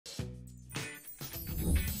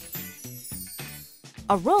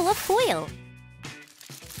A roll of foil.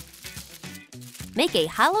 Make a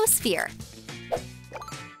hollow sphere.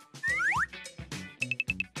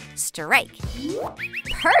 Strike.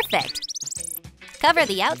 Perfect! Cover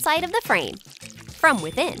the outside of the frame from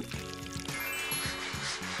within.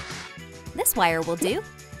 This wire will do.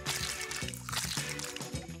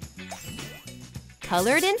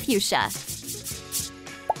 Colored in fuchsia.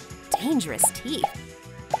 Dangerous teeth.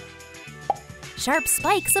 Sharp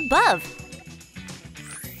spikes above.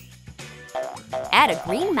 Add a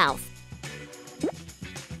green mouth.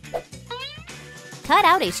 Cut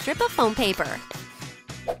out a strip of foam paper.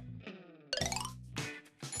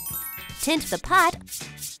 Tint the pot.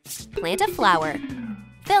 Plant a flower.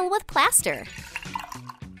 Fill with plaster.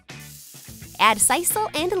 Add sisal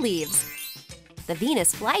and leaves. The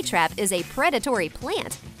Venus flytrap is a predatory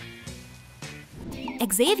plant.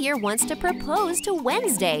 Xavier wants to propose to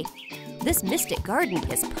Wednesday. This mystic garden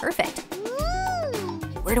is perfect.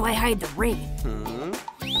 Where do I hide the ring?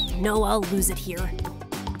 No, I'll lose it here.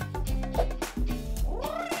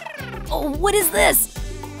 Oh, what is this?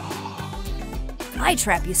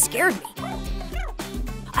 Flytrap, you scared me.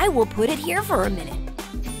 I will put it here for a minute.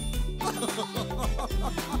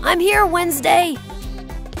 I'm here, Wednesday.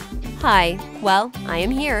 Hi, well, I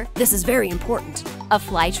am here. This is very important. A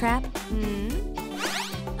flytrap?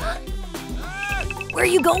 Where are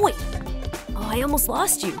you going? Oh, I almost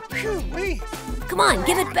lost you. Come on,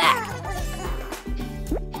 give it back.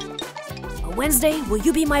 Wednesday, will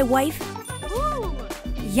you be my wife? Ooh.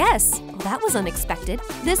 Yes, well, that was unexpected.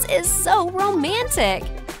 This is so romantic.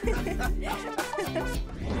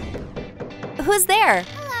 Who's there?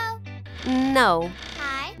 Hello. No.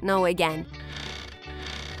 Hi. No again.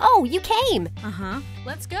 Oh, you came.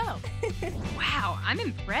 Let's go. Wow, I'm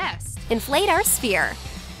impressed. Inflate our sphere.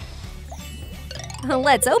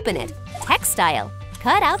 Let's open it. Textile.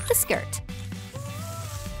 Cut out the skirt.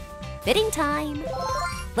 Fitting time.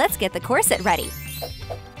 Let's get the corset ready.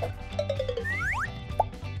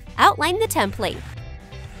 Outline the template.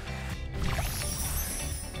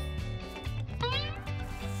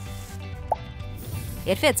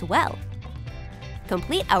 It fits well.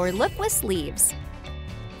 Complete our look with sleeves.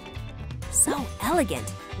 So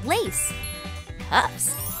elegant. Lace.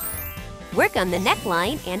 Cuffs. Work on the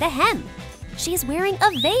neckline and a hem. She's wearing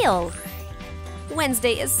a veil.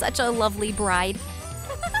 Wednesday is such a lovely bride.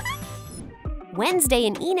 Wednesday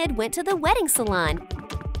and Enid went to the wedding salon.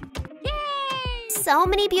 Yay! So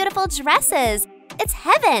many beautiful dresses. It's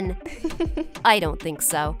heaven. I don't think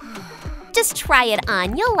so. Just try it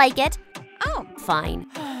on. You'll like it. Oh, fine.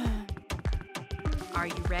 Are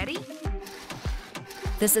you ready?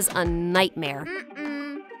 This is a nightmare.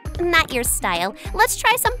 Not your style. Let's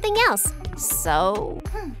try something else. So?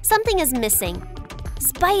 Something is missing.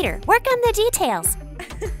 Spider, work on the details.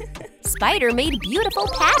 Spider made beautiful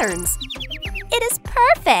patterns. It is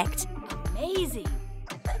perfect. Amazing.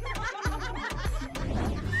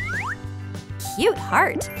 Cute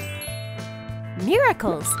heart.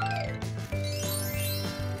 Miracles.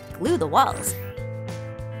 Glue the walls.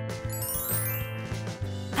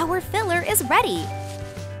 Our filler is ready.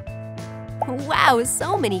 Wow,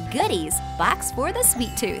 so many goodies. Box for the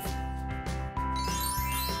sweet tooth.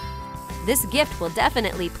 This gift will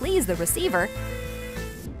definitely please the receiver.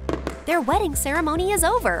 Their wedding ceremony is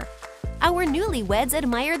over. Our newlyweds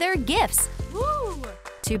admire their gifts. Woo!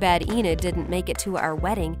 Too bad Enid didn't make it to our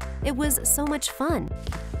wedding. It was so much fun.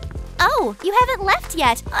 Oh, you haven't left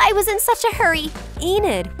yet. I was in such a hurry.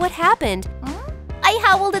 Enid, what happened? I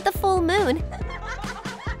howled at the full moon.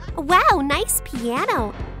 Wow, nice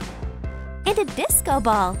piano. And a disco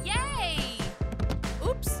ball. Yay!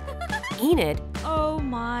 Oops. Enid, Oh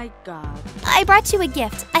my God. I brought you a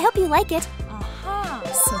gift. I hope you like it.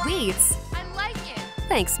 sweets. I like it.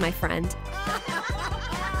 Thanks, my friend.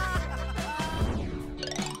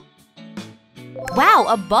 Wow,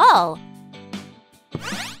 a ball!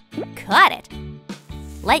 Cut it.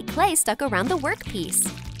 Light clay stuck around the workpiece.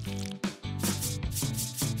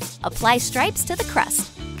 Apply stripes to the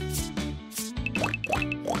crust.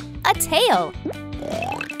 A tail.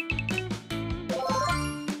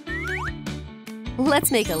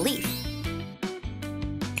 Let's make a leaf.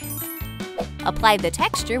 Apply the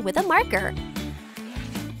texture with a marker.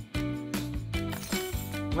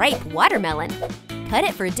 Ripe watermelon. Cut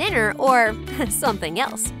it for dinner or something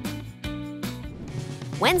else.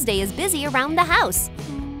 Wednesday is busy around the house.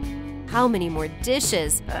 How many more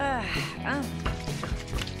dishes?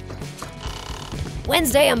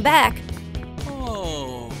 Wednesday, I'm back.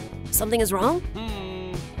 Oh. Something is wrong?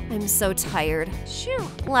 I'm so tired. Shoo.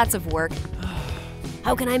 Lots of work.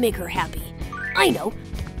 How can I make her happy? I know.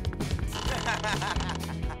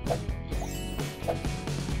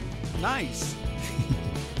 Nice.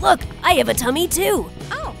 Look, I have a tummy too.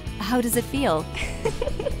 Oh, How does it feel?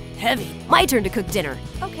 Heavy. My turn to cook dinner.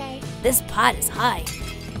 okay. This pot is high.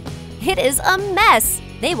 It is a mess.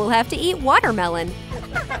 They will have to eat watermelon.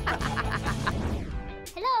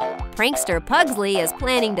 Hello. Prankster Pugsley is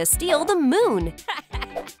planning to steal the moon.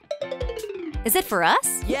 Is it for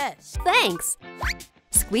us? Yes. Thanks.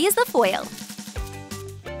 Squeeze the foil.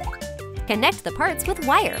 Connect the parts with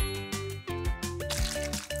wire.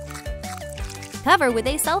 Cover with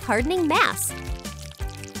a self-hardening mass.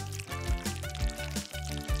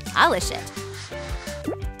 Polish it.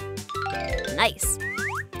 Nice.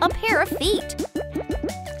 A pair of feet.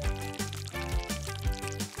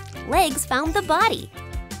 Legs found the body.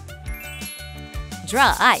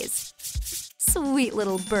 Draw eyes. Sweet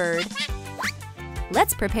little bird.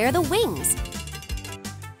 Let's prepare the wings.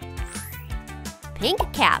 Pink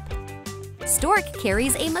cap. Stork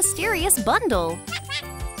carries a mysterious bundle.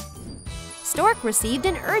 Stork received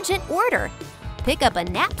an urgent order. Pick up a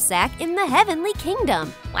knapsack in the heavenly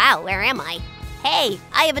kingdom. Wow, where am I? Hey,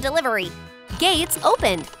 I have a delivery. Gates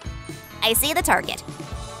opened. I see the target.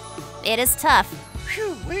 It is tough.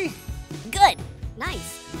 Phew-wee. Good.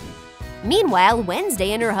 Nice. Meanwhile,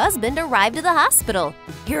 Wednesday and her husband arrived at the hospital.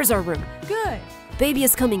 Here's our room. Good. Baby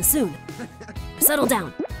is coming soon. Settle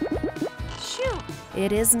down. Shoo.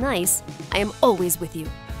 It is nice. I am always with you.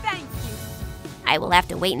 Thank you. I will have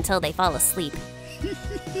to wait until they fall asleep.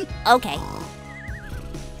 Okay.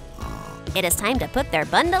 It is time to put their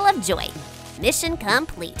bundle of joy. Mission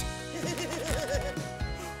complete.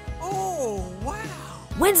 Oh, wow.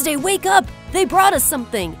 Wednesday, wake up! They brought us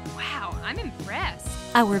something. Wow, I'm impressed.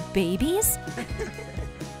 Our babies?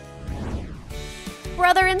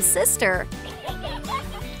 Brother and sister.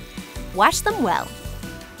 Wash them well.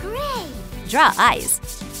 Great. Draw eyes.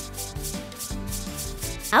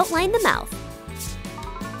 Outline the mouth.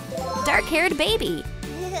 Dark-haired baby.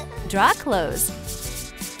 Draw clothes.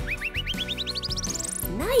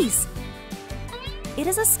 Nice. It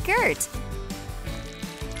is a skirt.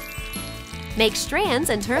 Make strands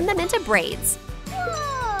and turn them into braids.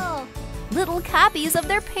 Whoa. Little copies of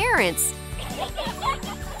their parents.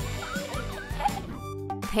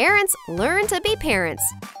 Parents learn to be parents.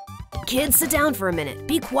 Kids, sit down for a minute.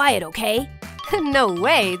 Be quiet, okay? No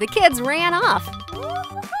way, the kids ran off.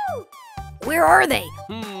 Woo-hoo-hoo. Where are they?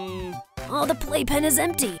 Oh, the playpen is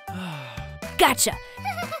empty. Gotcha.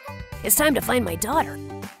 It's time to find my daughter.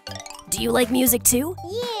 Do you like music too?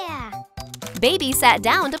 Yeah. Baby sat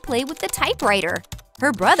down to play with the typewriter.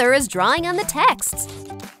 Her brother is drawing on the texts.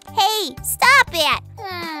 Hey, stop it.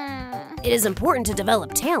 It is important to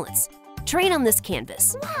develop talents. Train on this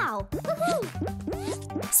canvas. Wow.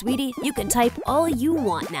 Woohoo. Sweetie, you can type all you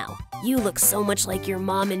want now. You look so much like your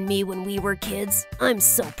mom and me when we were kids. I'm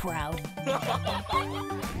so proud.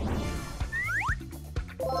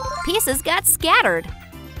 Pieces got scattered.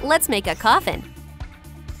 Let's make a coffin.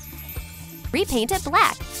 Repaint it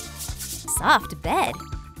black. Soft bed.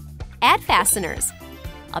 Add fasteners.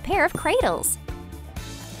 A pair of cradles.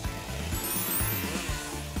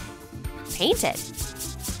 Paint it.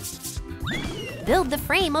 Build the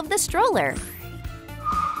frame of the stroller.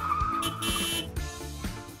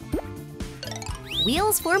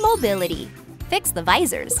 Wheels for mobility. Fix the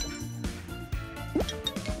visors.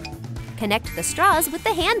 Connect the straws with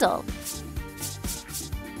the handle.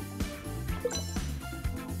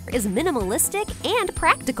 Is minimalistic and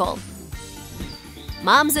practical.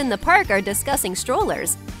 Moms in the park are discussing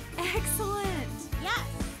strollers. Excellent. Yes.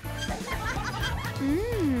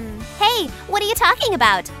 Hey, what are you talking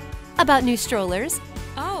about? About new strollers.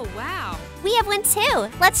 Oh, wow. We have one too.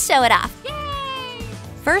 Let's show it off. Yay!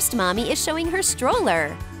 First mommy is showing her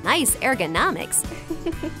stroller. Nice ergonomics.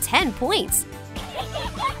 10 points.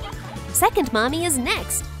 Second mommy is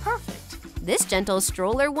next. Perfect. This gentle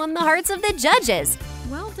stroller won the hearts of the judges.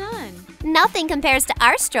 Well done. Nothing compares to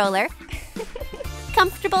our stroller.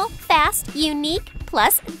 Comfortable, fast, unique,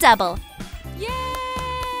 plus double. Yay!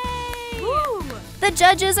 Woo! The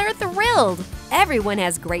judges are thrilled. Everyone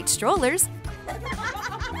has great strollers.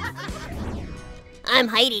 I'm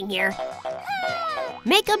hiding here.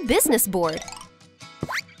 Make a business board.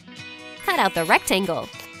 Cut out the rectangle.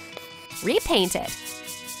 Repaint it.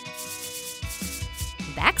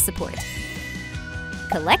 Back support.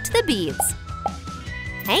 Collect the beads.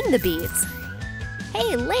 Hang the beads.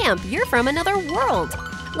 Hey, lamp, you're from another world.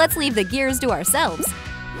 Let's leave the gears to ourselves.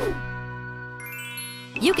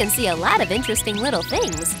 You can see a lot of interesting little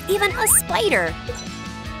things, even a spider.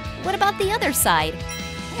 What about the other side?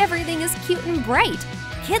 Everything is cute and bright.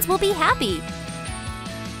 Kids will be happy.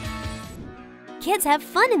 Kids have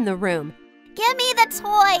fun in the room. Give me the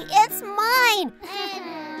toy. It's mine.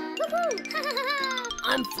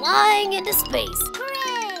 I'm flying into space.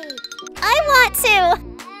 Hooray! I want to!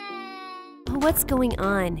 What's going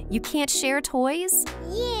on? You can't share toys?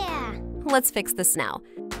 Yeah! Let's fix this now.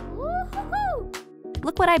 Woo-hoo-hoo!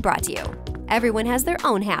 Look what I brought you. Everyone has their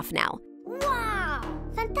own half now. Wow!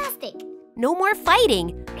 Fantastic! No more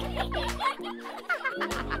fighting.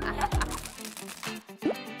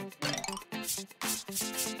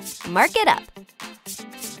 Mark it up.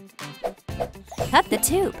 Cut the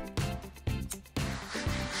tube.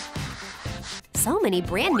 So many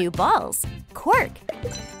brand new balls. Cork.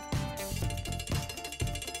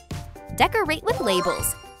 Decorate with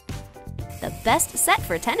labels. The best set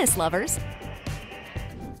for tennis lovers.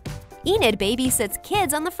 Enid babysits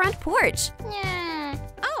kids on the front porch. Yeah.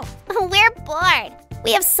 Oh, We're bored.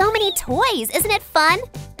 We have so many toys. Isn't it fun?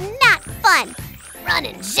 Not fun. Run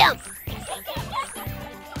and jump.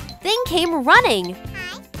 Thing came running.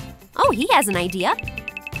 Oh, he has an idea.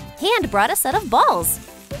 Hand brought a set of balls.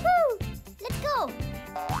 Woo! Let's go.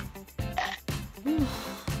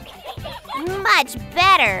 Much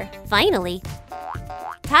better. Finally.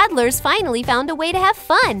 Toddlers finally found a way to have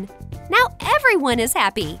fun. Now everyone is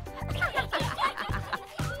happy.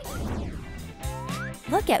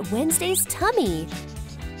 Look at Wednesday's tummy.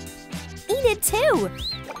 Enid too.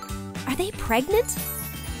 Are they pregnant?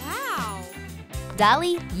 wow.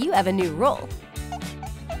 Dolly, you have a new role.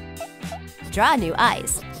 Draw new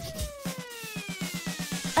eyes.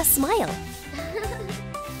 A smile.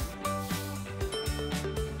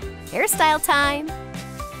 Hairstyle time.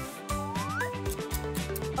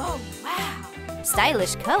 Oh, wow.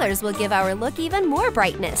 Stylish colors will give our look even more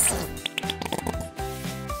brightness.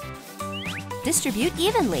 Distribute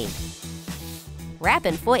evenly. Wrap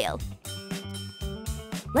in foil.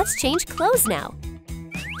 Let's change clothes now.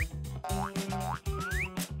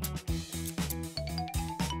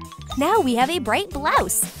 Now we have a bright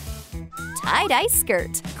blouse. Tie-dye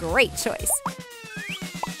skirt. Great choice.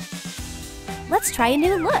 Let's try a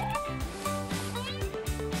new look.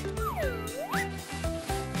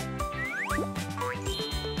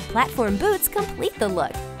 Platform boots complete the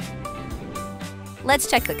look. Let's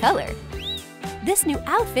check the color. This new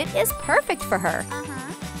outfit is perfect for her.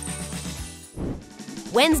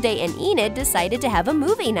 Wednesday and Enid decided to have a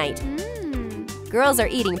movie night. Girls are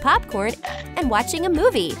eating popcorn and watching a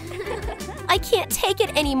movie. I can't take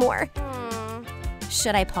it anymore.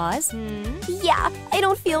 Should I pause? Yeah, I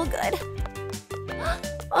don't feel good.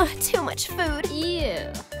 Oh, too much food.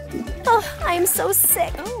 Ew. Oh, I'm so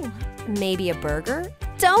sick. Oh. Maybe a burger?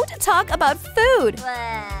 Don't talk about food.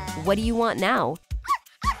 What do you want now?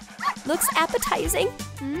 Looks appetizing.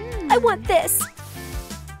 I want this.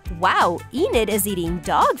 Wow, Enid is eating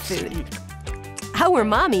dog food. Our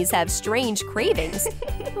mommies have strange cravings.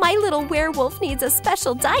 My little werewolf needs a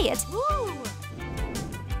special diet. Ooh.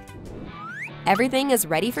 Everything is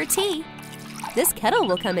ready for tea. This kettle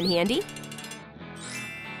will come in handy.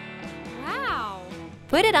 Wow.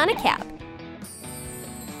 Put it on a cap.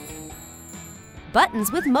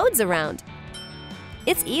 Buttons with modes around.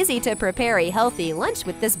 It's easy to prepare a healthy lunch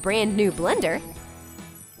with this brand new blender.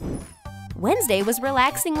 Wednesday was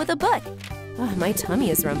relaxing with a book. Oh, my tummy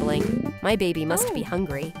is rumbling. My baby must be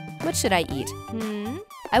hungry. What should I eat?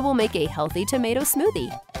 I will make a healthy tomato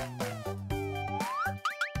smoothie.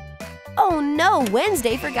 Oh no,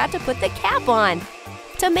 Wednesday forgot to put the cap on.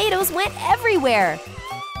 Tomatoes went everywhere.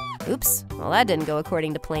 Oops, well that didn't go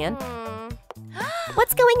according to plan.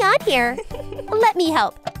 What's going on here? Let me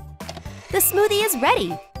help. The smoothie is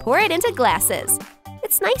ready. Pour it into glasses.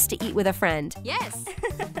 It's nice to eat with a friend. Yes.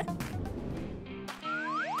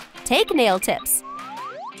 Take nail tips.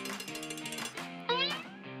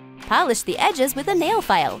 Polish the edges with a nail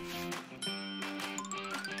file.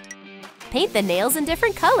 Paint the nails in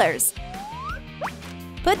different colors.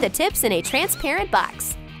 Put the tips in a transparent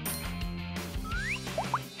box.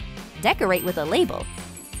 Decorate with a label.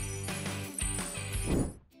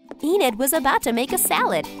 Enid was about to make a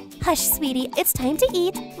salad. Hush, sweetie, it's time to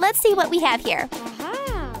eat. Let's see what we have here.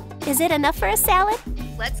 Is it enough for a salad?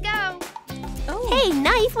 Let's go. Oh. Hey,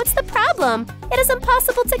 knife, what's the problem? It is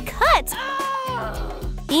impossible to cut.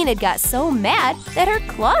 Enid got so mad that her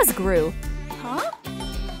claws grew. Huh?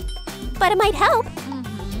 But it might help.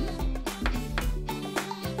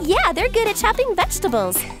 Yeah, they're good at chopping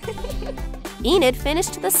vegetables. Enid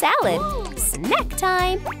finished the salad. Snack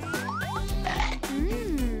time.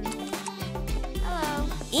 Hello.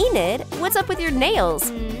 Enid, what's up with your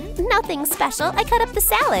nails? Nothing special. I cut up the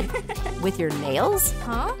salad. With your nails?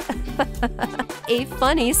 Huh? A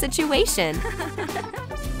funny situation.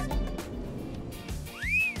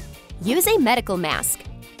 Use a medical mask.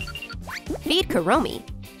 Feed Kuromi.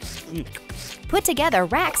 Put together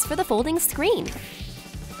racks for the folding screen.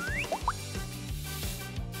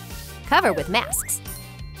 Cover with masks.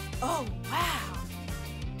 Oh, wow.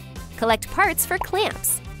 Collect parts for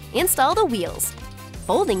clamps. Install the wheels.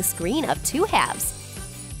 Folding screen of 2 halves.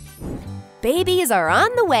 Babies are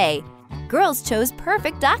on the way. Girls chose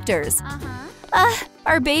perfect doctors.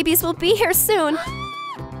 Our babies will be here soon.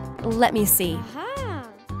 Let me see.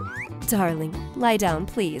 Darling, lie down,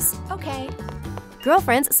 please. Okay.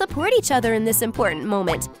 Girlfriends support each other in this important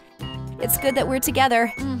moment. It's good that we're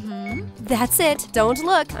together. That's it. Don't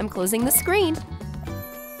look. I'm closing the screen.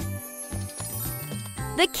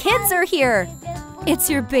 The kids are here.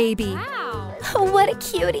 It's your baby. Wow. Oh, what a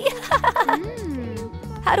cutie.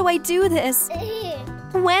 How do I do this?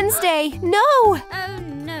 Wednesday, no! Oh,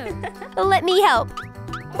 no. Let me help.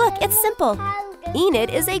 Look, it's simple.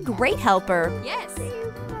 Enid is a great helper. Yes.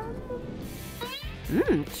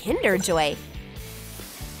 Kinder Joy.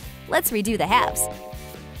 Let's redo the halves.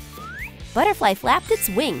 Butterfly flapped its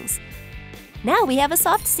wings. Now we have a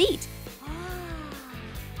soft seat.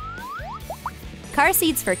 Car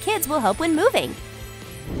seats for kids will help when moving.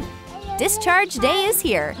 Discharge day is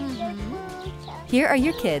here. Here are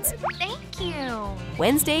your kids. Thank you.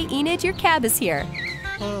 Wednesday, Enid, your cab is here.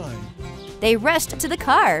 Hi. They rushed to the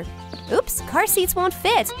car. Oops, car seats won't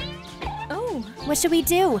fit. Oh. What should we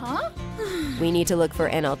do? Huh? We need to look for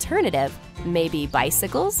an alternative. Maybe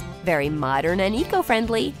bicycles? Very modern and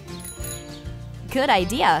eco-friendly. Good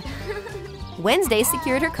idea. Wednesday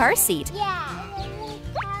secured her car seat.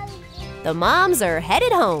 The moms are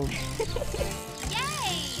headed home.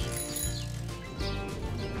 Yay!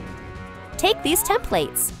 Take these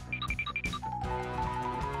templates.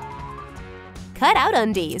 Cut out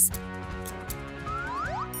undies.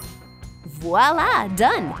 Voila,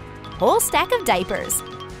 done. Whole stack of diapers.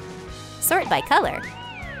 Sort by color.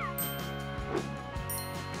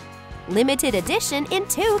 Limited edition in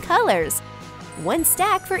 2 colors. 1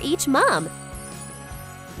 stack for each mom.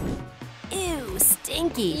 Ew,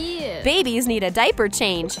 stinky. Ew. Babies need a diaper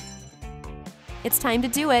change. It's time to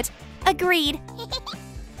do it. Agreed.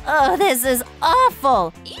 Oh, this is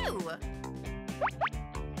awful. Ew.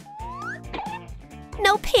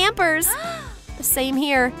 No Pampers. Same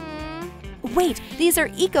here. Wait, these are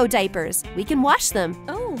eco diapers. We can wash them.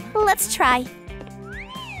 Oh. Let's try.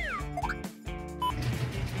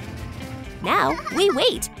 Now we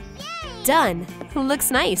wait. Done. Looks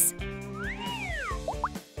nice.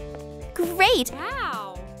 Great.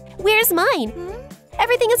 Wow. Where's mine?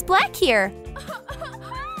 Everything is black here.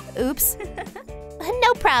 Oops.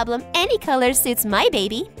 No problem. Any color suits my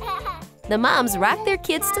baby. The moms rock their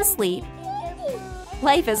kids to sleep.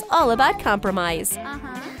 Life is all about compromise.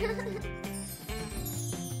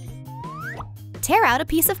 Tear out a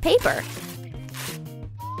piece of paper.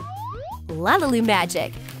 LaLiLu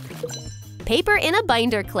magic. Paper in a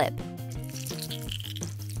binder clip.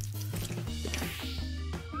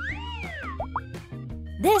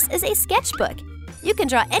 This is a sketchbook. You can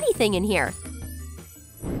draw anything in here.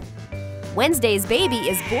 Wednesday's baby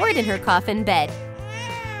is bored in her coffin bed.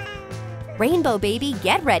 Rainbow baby,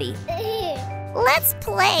 get ready. Let's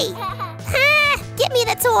play. Give me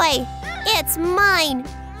the toy. It's mine.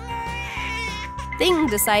 Thing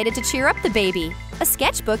decided to cheer up the baby. A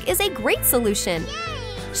sketchbook is a great solution.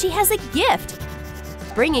 She has a gift.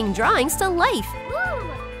 Bringing drawings to life.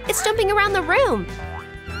 It's jumping around the room.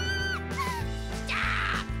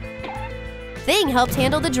 Thing helped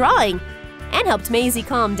handle the drawing and helped Maisie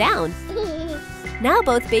calm down. Now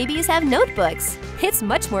both babies have notebooks. It's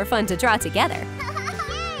much more fun to draw together.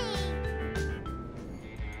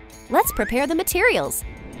 Let's prepare the materials.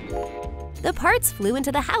 The parts flew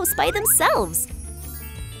into the house by themselves.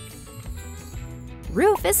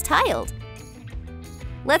 Roof is tiled.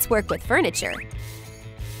 Let's work with furniture.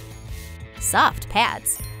 Soft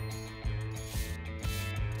pads.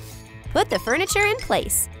 Put the furniture in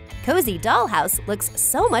place. Cozy dollhouse looks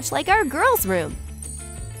so much like our girls' room.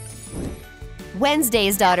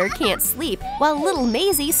 Wednesday's daughter can't sleep while little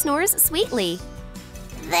Maisie snores sweetly.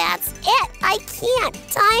 That's it. I can't.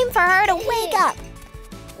 Time for her to wake up.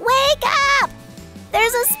 Wake up!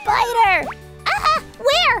 There's a spider.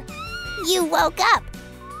 Where? You woke up.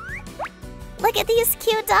 Look at these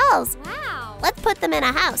cute dolls. Wow. Let's put them in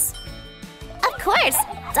a house. Of course.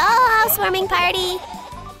 Doll housewarming party.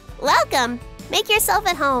 Welcome. Make yourself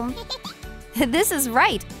at home. This is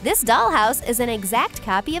right. This dollhouse is an exact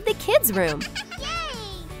copy of the kids' room.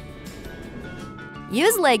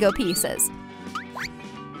 Use Lego pieces.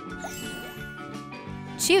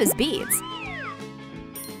 Choose beads.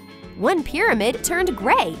 One pyramid turned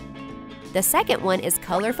gray. The second one is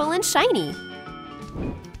colorful and shiny.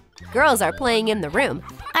 Girls are playing in the room.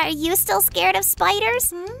 Are you still scared of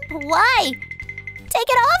spiders? Why? Take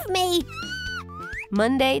it off me!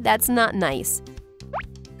 Monday, that's not nice.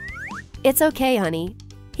 It's okay, honey.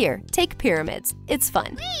 Here, take pyramids. It's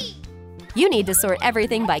fun. You need to sort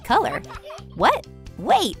everything by color. What?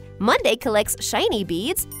 Wait, Monday collects shiny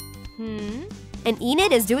beads? And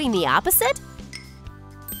Enid is doing the opposite?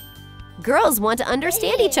 Girls want to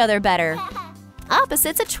understand each other better.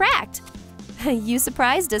 Opposites attract. You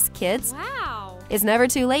surprised us, kids. Wow. It's never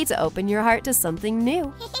too late to open your heart to something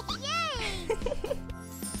new.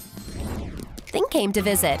 Thing came to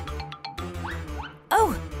visit.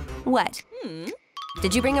 Oh, what?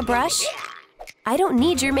 Did you bring a brush? I don't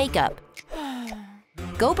need your makeup.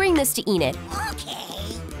 Go bring this to Enid.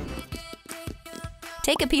 Okay.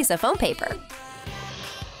 Take a piece of foam paper.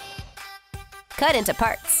 Cut into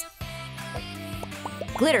parts.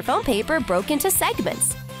 Glitter foam paper broke into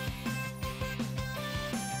segments.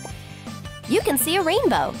 You can see a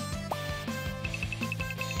rainbow.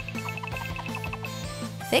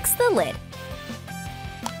 Fix the lid.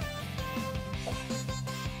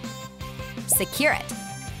 Secure it.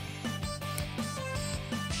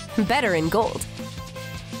 Better in gold.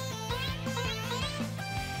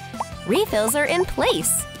 Refills are in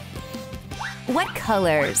place. What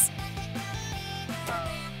colors?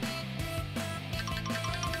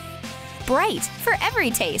 Bright for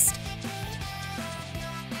every taste.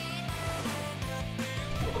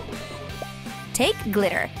 Take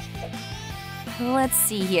glitter. Let's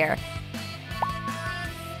see here.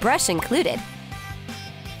 Brush included.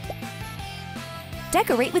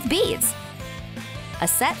 Decorate with beads. A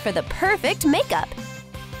set for the perfect makeup.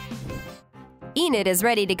 Enid is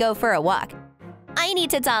ready to go for a walk. I need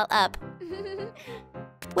to doll up.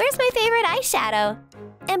 Where's my favorite eyeshadow?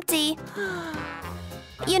 Empty.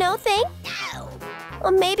 You know, Thing?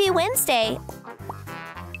 Well, maybe Wednesday.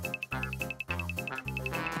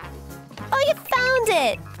 Oh, you found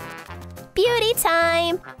it! Beauty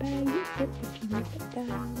time!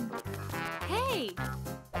 Hey.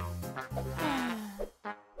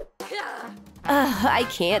 I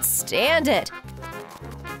can't stand it.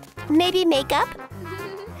 Maybe makeup?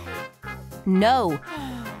 No.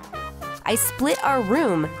 I split our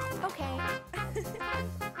room. Okay.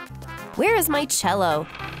 Where is my cello?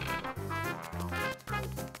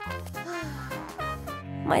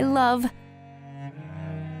 My love.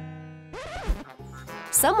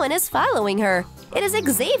 Someone is following her. It is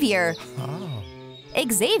Xavier.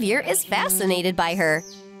 Xavier is fascinated by her.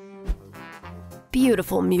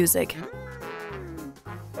 Beautiful music.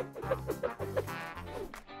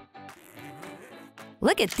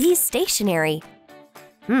 Look at these stationery.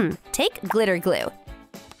 Take glitter glue.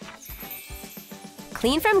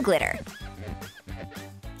 Clean from glitter.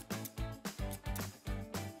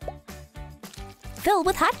 Fill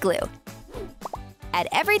with hot glue. Add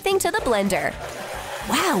everything to the blender.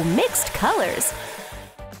 Wow, mixed colors.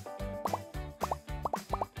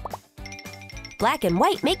 Black and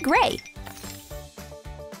white make gray.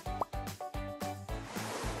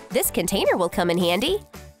 This container will come in handy.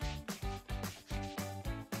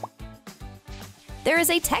 There is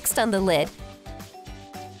a text on the lid.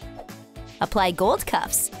 Apply gold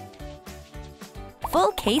cuffs.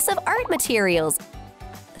 Full case of art materials.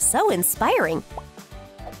 So inspiring.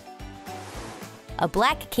 A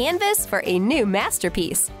black canvas for a new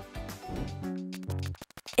masterpiece.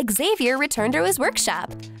 Xavier returned to his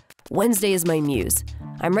workshop. Wednesday is my muse.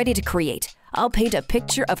 I'm ready to create. I'll paint a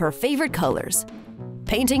picture of her favorite colors.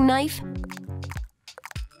 Painting knife.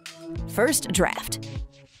 First draft.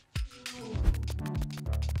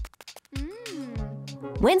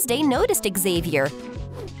 Wednesday noticed Xavier.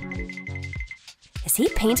 Is he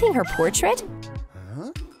painting her portrait?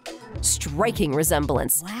 Striking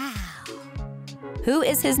resemblance. Wow. Who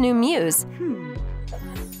is his new muse?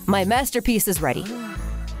 My masterpiece is ready.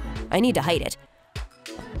 I need to hide it.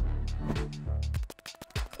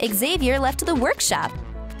 Xavier left the workshop.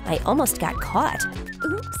 I almost got caught.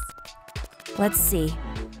 Oops. Let's see.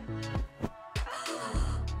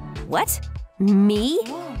 What? Me?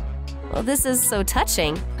 Well, this is so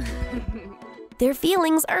touching. Their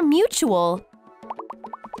feelings are mutual.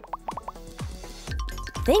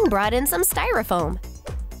 Thing brought in some styrofoam.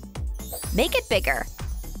 Make it bigger.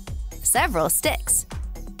 Several sticks.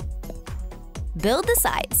 Build the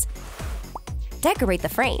sides. Decorate the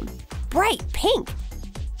frame. Bright pink.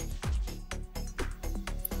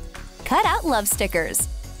 Cut out love stickers.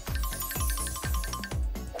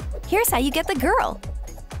 Here's how you get the girl.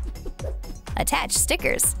 Attach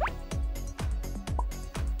stickers.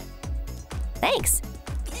 Thanks.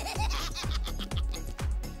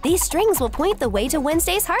 These strings will point the way to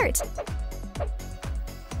Wednesday's heart.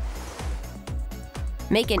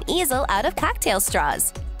 Make an easel out of cocktail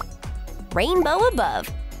straws. Rainbow above.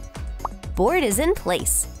 Board is in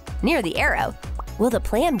place, near the arrow. Will the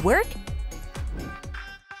plan work?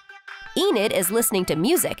 Enid is listening to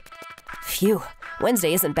music. Phew,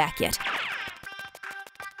 Wednesday isn't back yet.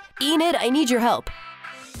 Enid, I need your help.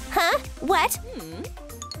 Huh? What?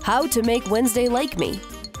 How to make Wednesday like me.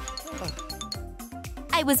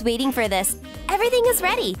 I was waiting for this. Everything is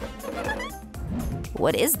ready.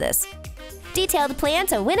 What is this? Detailed plan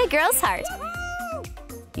to win a girl's heart.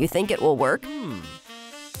 You think it will work?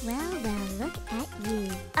 Well, look at you.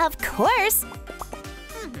 Of course!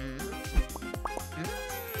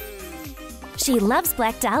 She loves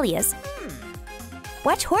black dahlias.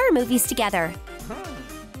 Watch horror movies together.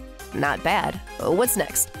 Not bad. What's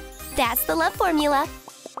next? That's the love formula.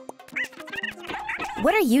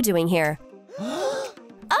 What are you doing here?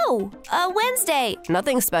 Oh, Wednesday!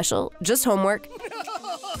 Nothing special, just homework.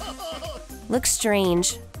 Looks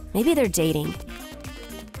strange. Maybe they're dating.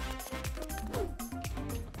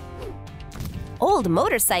 Old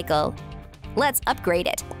motorcycle. Let's upgrade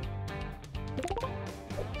it.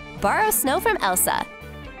 Borrow snow from Elsa.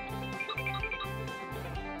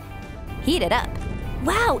 Heat it up.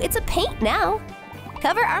 Wow, it's a paint now.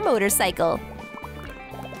 Cover our motorcycle.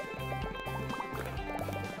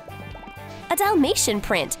 A Dalmatian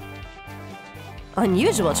print.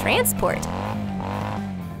 Unusual transport.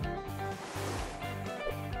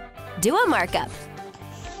 Do a markup.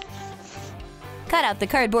 Cut out the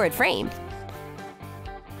cardboard frame.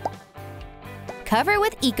 Cover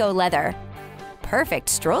with eco leather. Perfect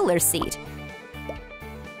stroller seat.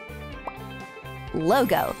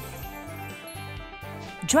 Logo.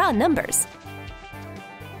 Draw numbers.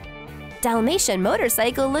 Dalmatian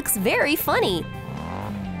motorcycle looks very funny.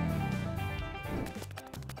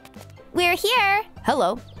 We're here!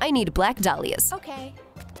 Hello, I need black dahlias. Okay.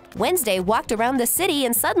 Wednesday walked around the city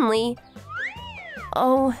and suddenly…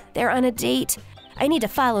 Oh, they're on a date. I need to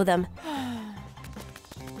follow them.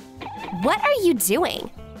 What are you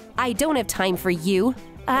doing? I don't have time for you.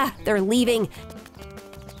 Ah, they're leaving.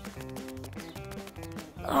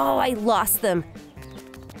 Oh, I lost them.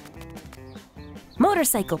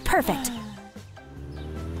 Motorcycle, perfect.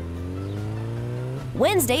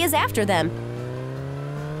 Wednesday is after them.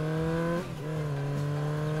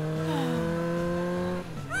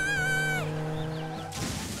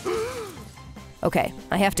 Okay,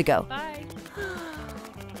 I have to go. Bye.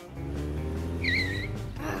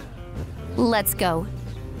 Let's go.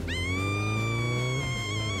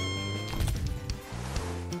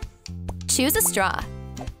 Choose a straw.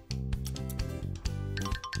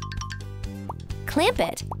 Clamp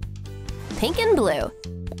it. Pink and blue.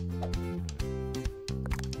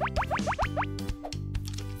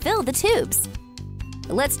 Fill the tubes.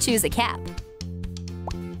 Let's choose a cap.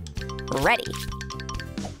 Ready.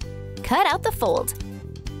 Cut out the fold.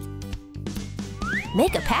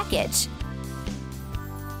 Make a package.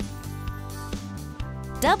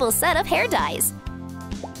 Double set of hair dyes.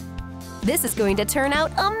 This is going to turn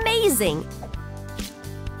out amazing!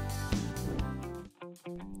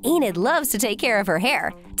 Enid loves to take care of her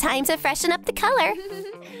hair. Time to freshen up the color.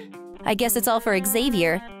 I guess it's all for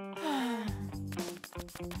Xavier.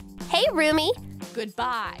 Hey, Roomie.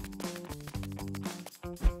 Goodbye.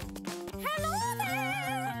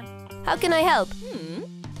 How can I help?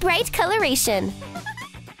 Bright coloration.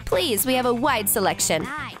 Please, we have a wide selection.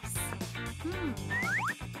 Nice.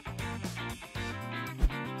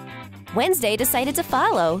 Wednesday decided to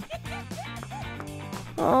follow.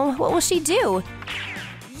 Oh, what will she do?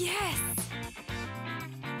 Yes.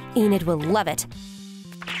 Enid will love it.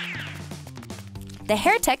 The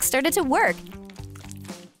hair tech started to work.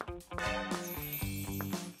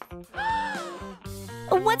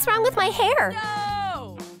 What's wrong with my hair?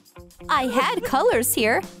 No. I had colors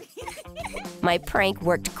here. My prank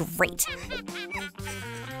worked great.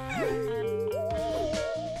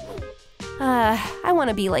 I want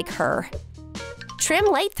to be like her. Trim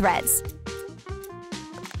light threads.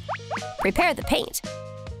 Prepare the paint.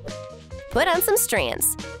 Put on some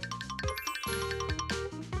strands.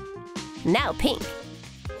 Now pink.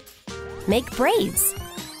 Make braids.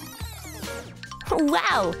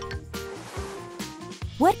 Wow!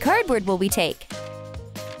 What cardboard will we take?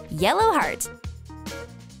 Yellow heart.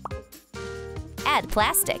 Add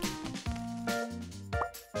plastic.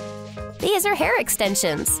 These are hair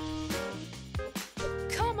extensions.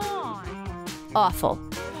 Come on. Awful.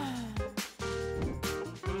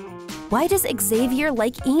 Why does Xavier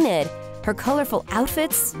like Enid? Her colorful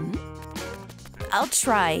outfits? I'll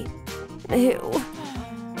try. Ew.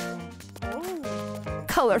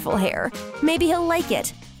 Colorful hair. Maybe he'll like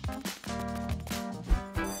it.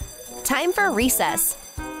 Time for recess.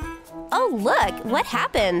 Oh, look, what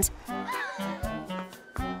happened?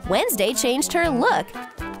 Wednesday changed her look.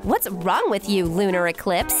 What's wrong with you, lunar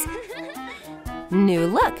eclipse? New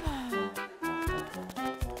look.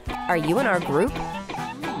 Are you in our group?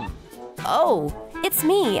 Oh, it's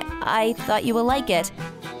me. I thought you would like it.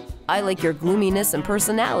 I like your gloominess and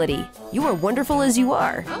personality. You are wonderful as you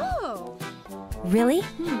are. Oh. Really?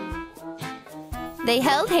 They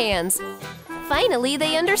held hands. Finally,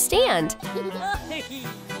 they understand.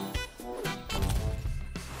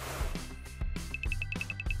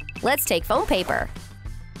 Let's take foam paper.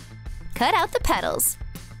 Cut out the petals.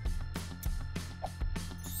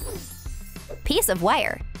 Piece of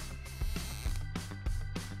wire.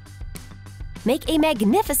 Make a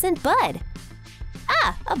magnificent bud.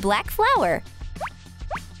 Ah, a black flower.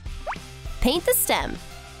 Paint the stem.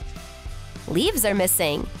 Leaves are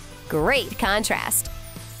missing. Great contrast.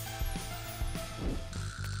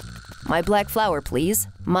 My black flower, please.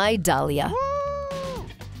 My dahlia.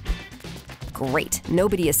 Great,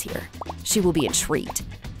 nobody is here. She will be intrigued.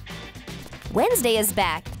 Wednesday is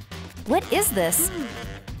back. What is this?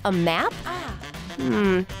 A map?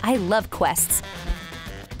 I love quests.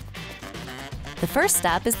 The first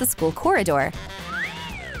stop is the school corridor.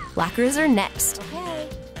 Lockers are next. Okay.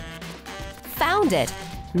 Found it!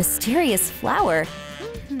 Mysterious flower.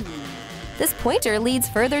 This pointer leads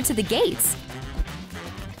further to the gates.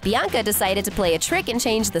 Bianca decided to play a trick and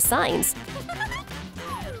change the signs.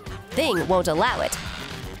 Thing won't allow it.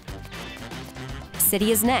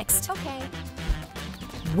 City is next. Okay.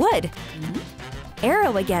 Wood.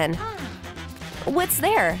 Arrow again. What's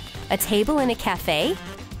there? A table in a cafe?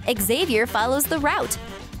 Xavier follows the route.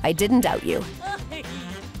 I didn't doubt you.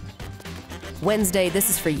 Wednesday, this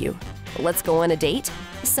is for you. Let's go on a date?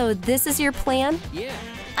 So this is your plan? Yeah.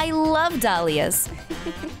 I love dahlias.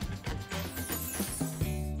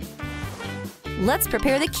 Let's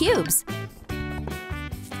prepare the cubes.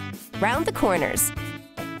 Round the corners.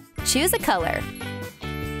 Choose a color.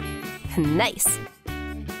 Nice.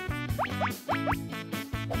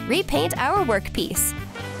 Repaint our workpiece.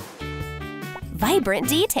 Vibrant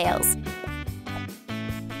details.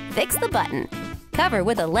 Fix the button. Cover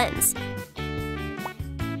with a lens.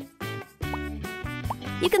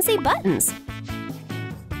 You can see buttons.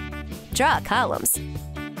 Draw columns.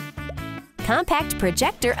 Compact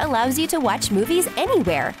projector allows you to watch movies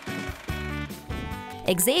anywhere.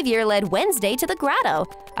 Xavier led Wednesday to the grotto.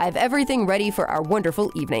 I have everything ready for our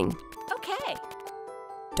wonderful evening. Okay.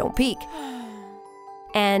 Don't peek.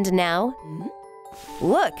 And now,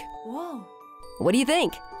 look. Whoa. What do you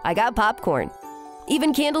think? I got popcorn.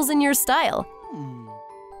 Even candles in your style.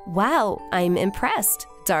 Wow, I'm impressed.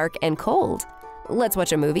 Dark and cold. Let's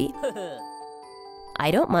watch a movie.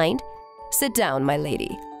 I don't mind. Sit down, my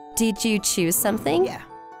lady. Did you choose something? Yeah.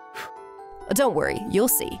 Don't worry, you'll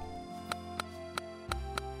see.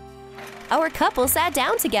 Our couple sat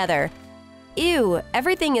down together. Ew,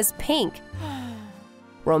 everything is pink.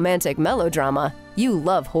 Romantic melodrama. You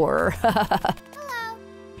love horror.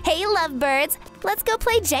 Hey, lovebirds, let's go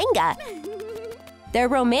play Jenga. Their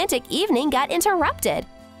romantic evening got interrupted.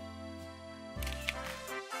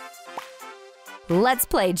 Let's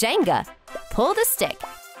play Jenga. Pull the stick.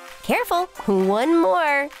 Careful, one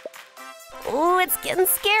more. Ooh, it's getting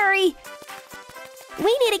scary.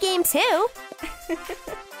 We need a game too.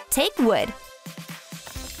 Take wood.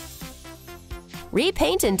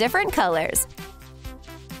 Repaint in different colors.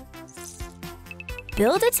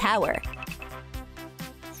 Build a tower.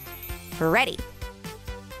 Ready.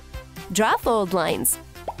 Draw fold lines.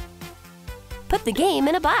 Put the game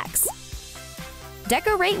in a box.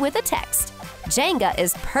 Decorate with a text. Jenga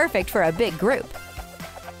is perfect for a big group.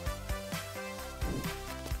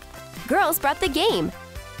 Girls brought the game,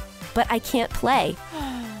 but I can't play.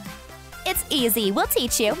 It's easy, we'll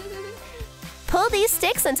teach you. Pull these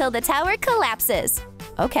sticks until the tower collapses.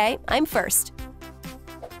 Okay, I'm first.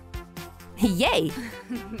 Yay!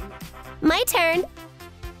 My turn.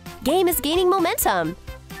 Game is gaining momentum.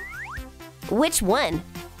 Which one?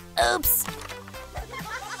 Oops.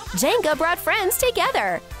 Jenga brought friends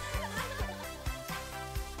together.